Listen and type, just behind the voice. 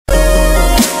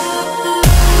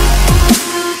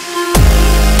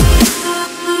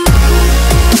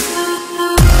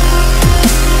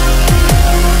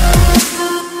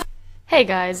Hey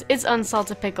guys, it's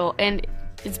UnsaltedPickle, and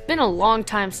it's been a long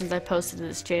time since I posted to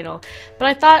this channel, but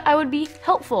I thought I would be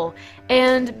helpful.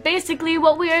 And basically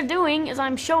what we are doing is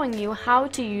I'm showing you how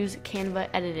to use Canva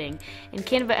editing. And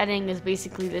Canva editing is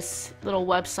basically this little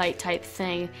website type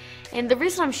thing. And the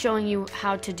reason I'm showing you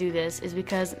how to do this is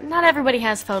because not everybody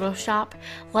has Photoshop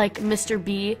like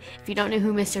Mr.B. If you don't know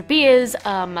who Mr.B is,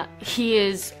 he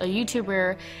is a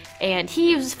YouTuber and he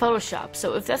uses Photoshop.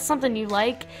 So if that's something you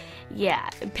like, yeah,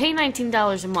 pay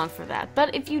 $19 a month for that.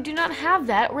 But if you do not have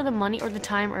that, or the money, or the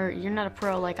time, or you're not a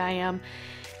pro like I am,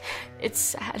 it's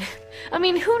sad. I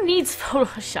mean, who needs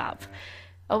Photoshop?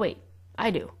 Oh wait, I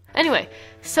do. Anyway,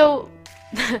 so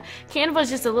Canva is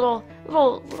just a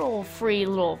little free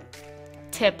little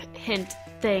tip, hint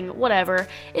thing, whatever.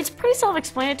 It's pretty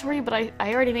self-explanatory, but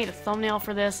I already made a thumbnail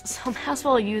for this, so I might as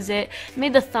well use it.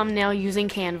 Made the thumbnail using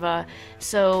Canva,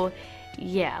 so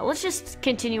yeah, let's just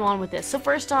continue on with this. So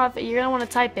first off, you're going to want to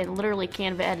type in literally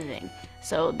Canva editing.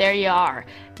 So there you are.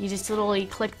 You just literally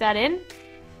click that in.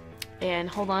 And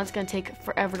hold on, it's going to take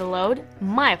forever to load.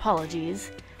 My apologies.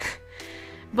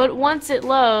 But once it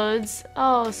loads,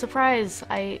 oh, surprise,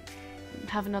 I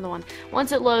have another one.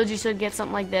 Once it loads, you should get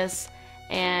something like this.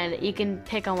 And you can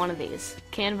pick on one of these.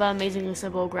 Canva, amazingly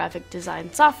simple graphic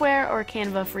design software, or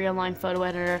Canva, free online photo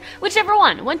editor, whichever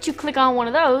one. Once you click on one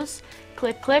of those,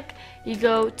 click, you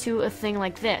go to a thing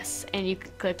like this, and you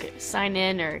can click sign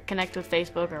in or connect with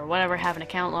Facebook or whatever, have an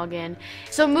account, log in.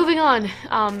 So moving on,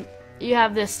 you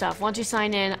have this stuff. Once you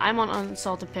sign in, I'm on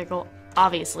UnsaltedPickle,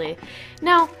 obviously.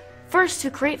 Now, first to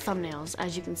create thumbnails,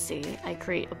 as you can see, I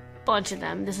create a bunch of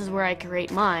them. This is where I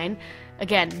create mine.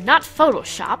 Again, not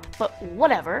Photoshop, but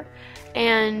whatever.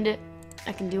 And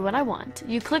I can do what I want.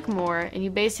 You click more, and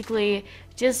you basically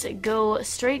just go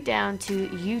straight down to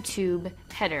YouTube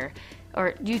header,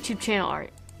 or YouTube channel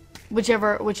art,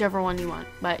 whichever one you want.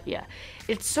 But yeah,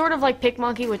 it's sort of like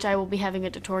PicMonkey, which I will be having a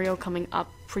tutorial coming up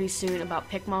pretty soon about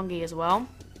PicMonkey as well.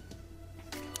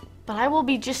 But I will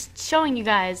be just showing you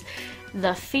guys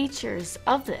the features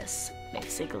of this,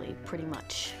 basically, pretty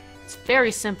much. It's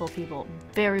very simple, people.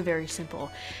 Very, very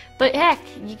simple. But heck,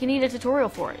 you can need a tutorial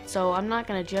for it, so I'm not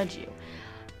going to judge you.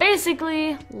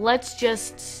 Basically, let's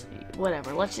just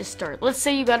start. Let's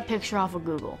say you got a picture off of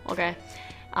Google, okay?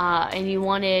 And you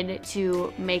wanted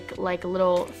to make like a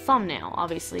little thumbnail,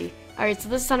 obviously. Alright, so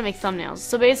this is how to make thumbnails.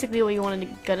 So basically what you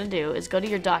gonna do is go to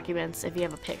your documents if you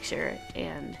have a picture,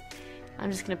 and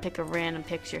I'm just gonna pick a random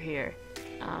picture here.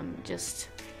 Just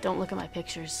don't look at my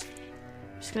pictures.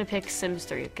 I'm just gonna pick Sims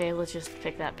 3, okay? Let's just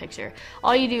pick that picture.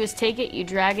 All you do is take it, you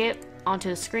drag it onto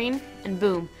the screen, and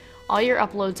boom, all your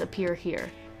uploads appear here.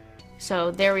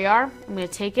 So there we are. I'm gonna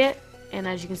take it, and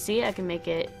as you can see, I can make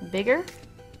it bigger.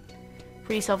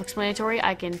 Pretty self-explanatory.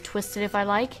 I can twist it if I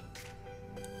like,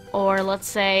 or let's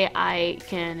say I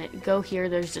can go here.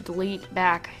 There's a delete,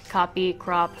 back, copy,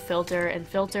 crop, filter, and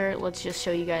filter. Let's just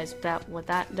show you guys what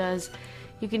that does.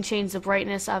 You can change the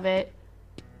brightness of it,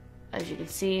 as you can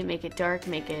see, make it dark,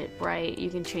 make it bright. You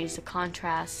can change the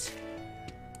contrast.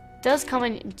 It does come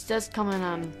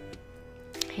in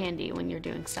handy when you're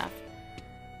doing stuff.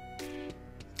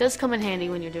 So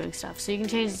you can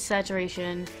change the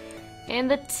saturation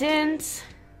and the tint.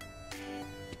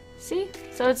 See?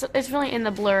 So it's really in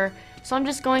the blur. So I'm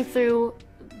just going through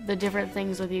the different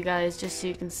things with you guys just so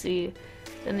you can see.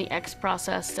 Then the X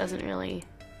process doesn't really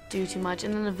do too much.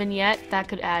 And then the vignette, that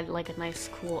could add like a nice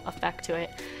cool effect to it.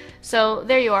 So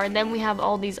there you are. And then we have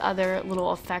all these other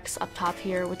little effects up top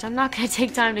here, which I'm not going to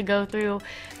take time to go through.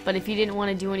 But if you didn't want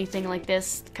to do anything like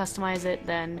this, customize it,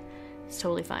 then it's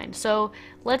totally fine. So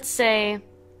let's say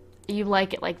you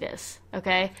like it like this,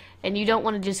 okay? And you don't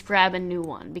want to just grab a new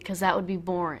one because that would be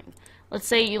boring. Let's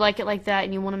say you like it like that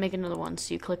and you want to make another one,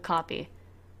 so you click copy.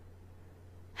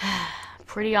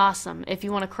 Pretty awesome. If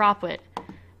you want to crop it,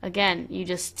 again, you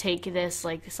just take this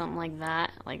like something like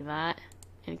that,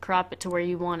 and crop it to where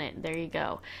you want it. There you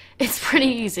go. It's pretty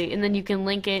easy. And then you can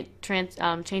link it, change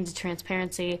the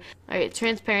transparency. Alright,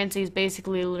 transparency is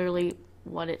basically literally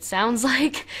what it sounds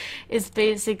like. It's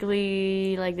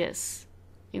basically like this.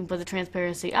 You can put the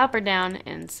transparency up or down,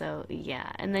 and so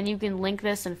yeah. And then you can link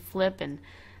this and flip and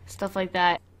stuff like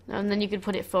that. And then you can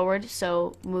put it forward,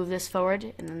 so move this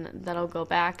forward, and then that'll go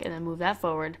back, and then move that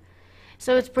forward.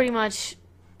 So it's pretty much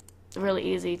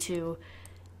really easy to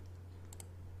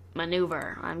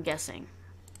maneuver, I'm guessing.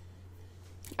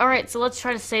 Alright, so let's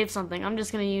try to save something. I'm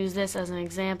just going to use this as an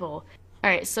example.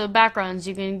 Alright, so backgrounds,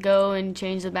 you can go and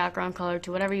change the background color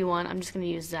to whatever you want. I'm just going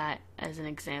to use that as an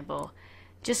example,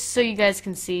 just so you guys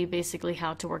can see basically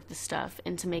how to work this stuff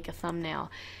and to make a thumbnail.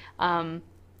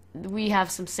 we have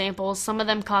some samples. Some of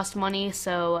them cost money,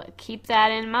 so keep that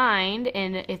in mind.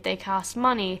 And if they cost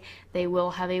money, they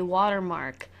will have a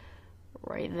watermark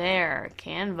right there.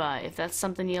 Canva. If that's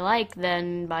something you like,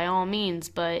 then by all means,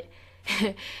 but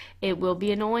it will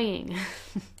be annoying.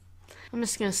 I'm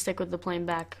just gonna stick with the plain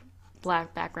black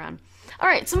background.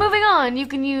 Alright, so moving on, you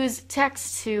can use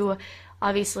text to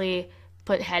obviously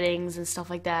put headings and stuff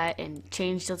like that and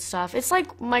change the stuff. It's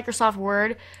like Microsoft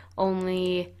Word,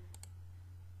 only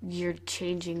you're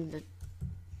changing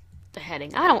the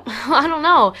heading. I don't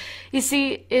know. You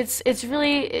see, it's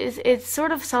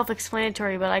sort of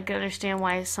self-explanatory, but I can understand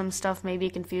why some stuff may be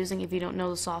confusing if you don't know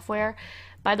the software.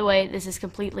 By the way, this is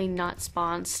completely not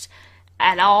sponsored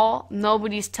at all.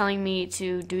 Nobody's telling me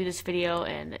to do this video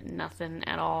and nothing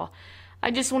at all. I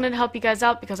just wanted to help you guys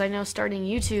out because I know starting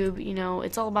YouTube, you know,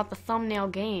 it's all about the thumbnail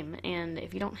game, and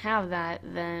if you don't have that,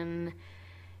 then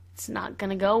it's not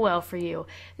gonna go well for you.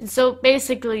 And so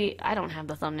basically, I don't have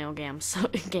the thumbnail game,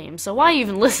 so why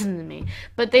even listen to me?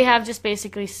 But they have just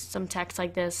basically some text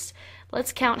like this.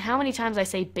 Let's count how many times I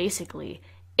say basically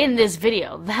in this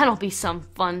video. That'll be some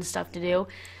fun stuff to do.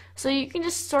 So you can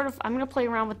just sort of, I'm gonna play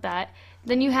around with that.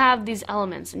 Then you have these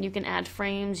elements, and you can add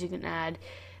frames, you can add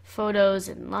photos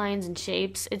and lines and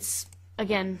shapes. It's,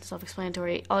 again,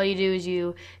 self-explanatory. All you do is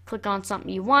you click on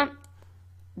something you want,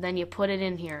 then you put it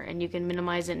in here, and you can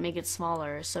minimize it and make it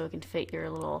smaller so it can fit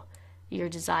your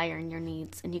desire and your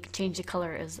needs, and you can change the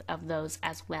color of those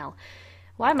as well.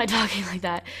 Why am I talking like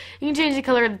that? You can change the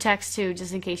color of the text too,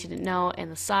 just in case you didn't know,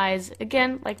 and the size,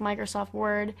 again, like Microsoft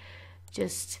Word,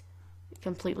 just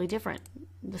completely different.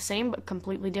 The same, but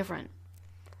completely different.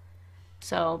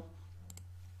 So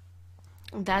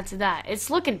that's that.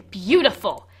 It's looking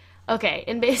beautiful. Okay,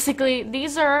 and basically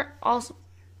these are also,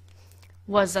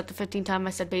 was that the 15th time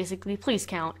I said basically? Please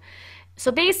count.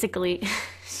 So basically,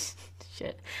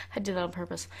 shit, I did that on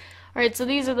purpose. Alright, so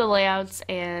these are the layouts,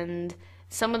 and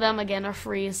some of them again are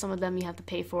free, and some of them you have to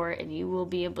pay for, and you will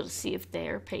be able to see if they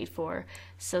are paid for.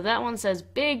 So that one says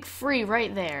big free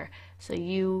right there, so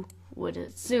you would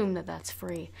assume that that's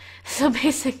free. So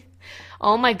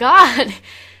oh my god.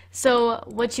 So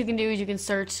what you can do is you can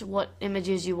search what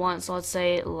images you want. So let's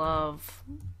say love.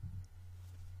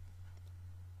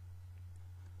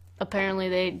 Apparently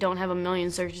they don't have a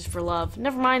million searches for love.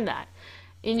 Never mind that.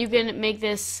 And you can make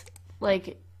this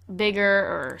like bigger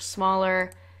or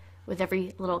smaller with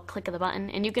every little click of the button.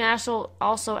 And you can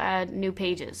also add new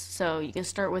pages. So you can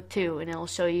start with 2, and it'll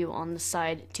show you on the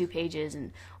side 2 pages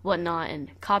and whatnot, and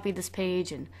copy this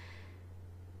page and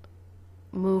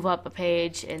move up a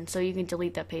page, and so you can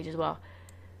delete that page as well.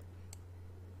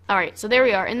 Alright, so there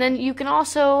we are. And then you can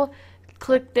also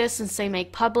click this and say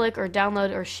make public or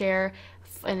download or share,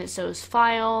 and it shows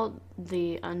file,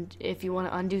 if you want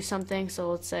to undo something.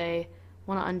 So let's say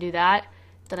want to undo that,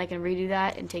 then I can redo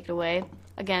that and take it away.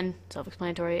 Again,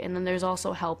 self-explanatory. And then there's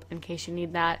also help in case you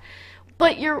need that.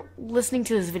 But you're listening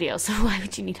to this video, so why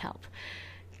would you need help?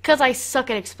 Because I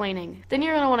suck at explaining. Then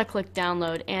you're going to want to click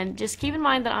download, and just keep in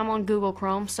mind that I'm on Google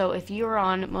Chrome, so if you're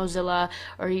on Mozilla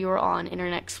or you're on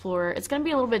Internet Explorer, it's going to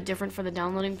be a little bit different for the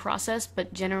downloading process,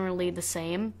 but generally the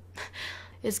same.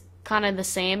 It's kind of the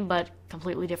same, but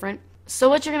completely different. So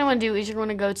what you're going to want to do is you're going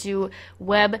to go to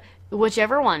web,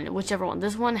 whichever one.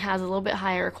 This one has a little bit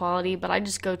higher quality, but I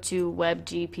just go to web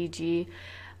GPG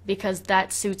because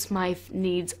that suits my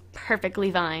needs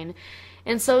perfectly fine.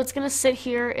 And so it's going to sit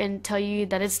here and tell you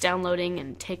that it's downloading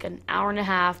and take an hour and a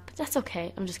half, but that's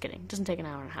okay. I'm just kidding. It doesn't take an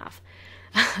hour and a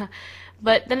half.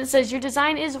 But then it says your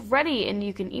design is ready, and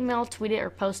you can email, tweet it,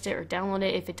 or post it, or download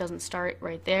it if it doesn't start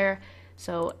right there.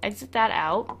 So exit that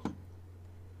out.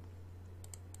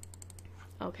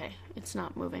 Okay, it's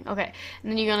not moving. Okay,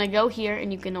 and then you're going to go here,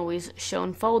 and you can always show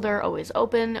in folder, always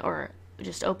open, or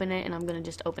just open it, and I'm going to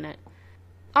just open it.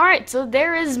 Alright, so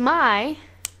there is my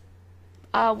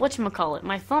whatchamacallit,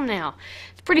 my thumbnail.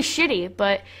 It's pretty shitty,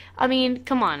 but I mean,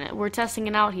 come on, we're testing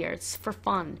it out here. It's for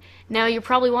fun. Now you're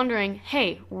probably wondering,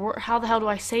 hey, how the hell do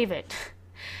I save it?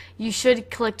 You should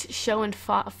click show in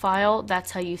file.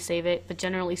 That's how you save it. But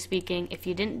generally speaking, if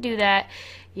you didn't do that,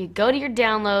 you go to your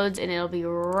downloads and it'll be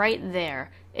right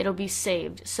there. It'll be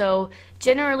saved. So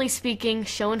generally speaking,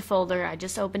 show in folder. I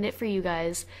just opened it for you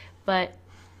guys, but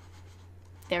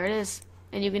there it is.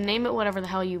 And you can name it whatever the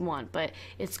hell you want, but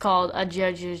it's called a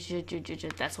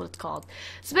that's what it's called.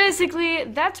 So basically,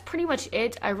 that's pretty much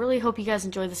it. I really hope you guys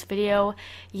enjoyed this video.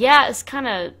 Yeah, it's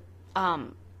kind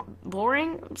of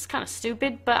boring. It's kind of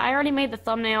stupid, but I already made the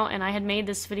thumbnail, and I had made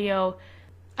this video.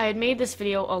 I had made this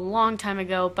video a long time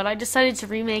ago, but I decided to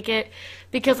remake it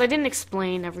because I didn't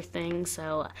explain everything,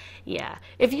 so yeah.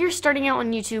 If you're starting out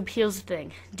on YouTube, here's the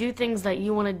thing. Do things that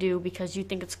you want to do because you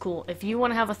think it's cool. If you want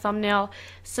to have a thumbnail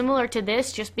similar to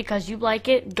this just because you like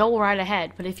it, go right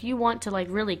ahead. But if you want to like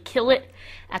really kill it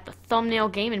at the thumbnail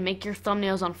game and make your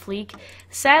thumbnails on fleek,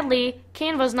 sadly,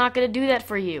 Canva's not going to do that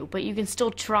for you, but you can still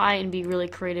try and be really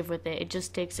creative with it. It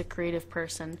just takes a creative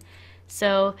person.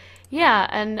 So, yeah,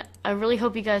 and I really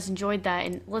hope you guys enjoyed that,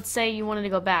 and let's say you wanted to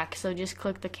go back, so just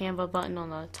click the Canva button on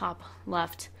the top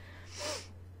left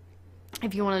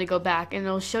if you wanted to go back, and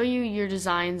it'll show you your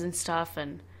designs and stuff,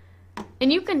 and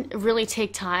you can really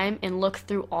take time and look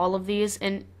through all of these,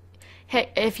 and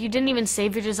hey, if you didn't even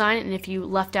save your design and if you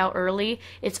left out early,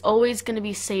 it's always going to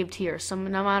be saved here. So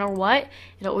no matter what,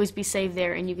 it'll always be saved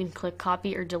there, and you can click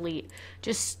copy or delete.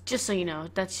 Just so you know,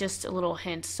 that's just a little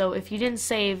hint. So if you didn't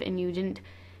save and you didn't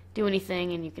do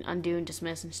anything, and you can undo and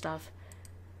dismiss and stuff.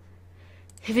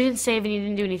 If you didn't save and you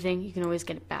didn't do anything, you can always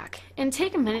get it back. And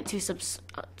take a minute to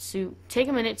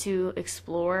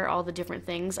explore all the different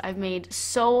things. I've made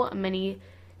so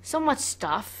much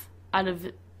stuff out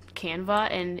of Canva,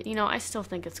 and you know, I still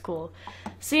think it's cool.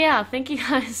 So yeah, thank you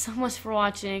guys so much for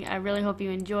watching. I really hope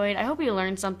you enjoyed. I hope you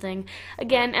learned something.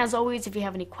 Again, as always, if you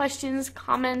have any questions,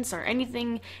 comments, or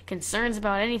anything, concerns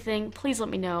about anything, please let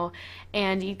me know.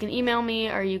 And you can email me,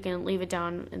 or you can leave it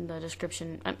down in the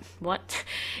description.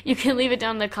 You can leave it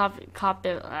down in the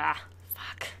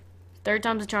third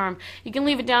time's a charm. You can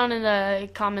leave it down in the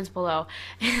comments below.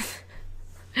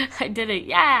 I did it,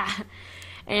 yeah!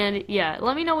 And yeah,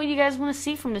 let me know what you guys want to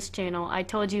see from this channel. I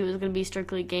told you it was going to be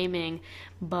strictly gaming,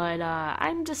 but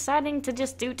I'm deciding to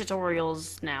just do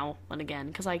tutorials now and again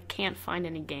because I can't find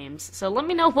any games. So let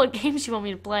me know what games you want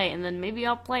me to play, and then maybe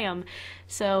I'll play them.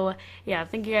 So yeah,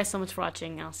 thank you guys so much for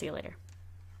watching. I'll see you later.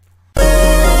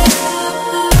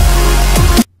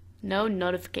 No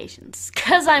notifications,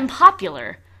 because I'm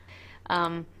popular.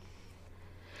 And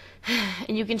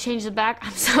you can change the back.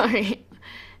 I'm sorry.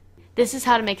 This is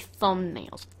how to make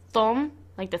thumbnails. Thumb,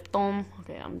 like the thumb.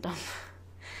 Okay, I'm done.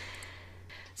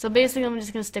 So basically, I'm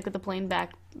just gonna stick with the plain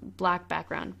black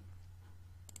background.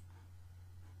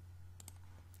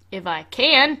 If I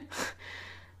can.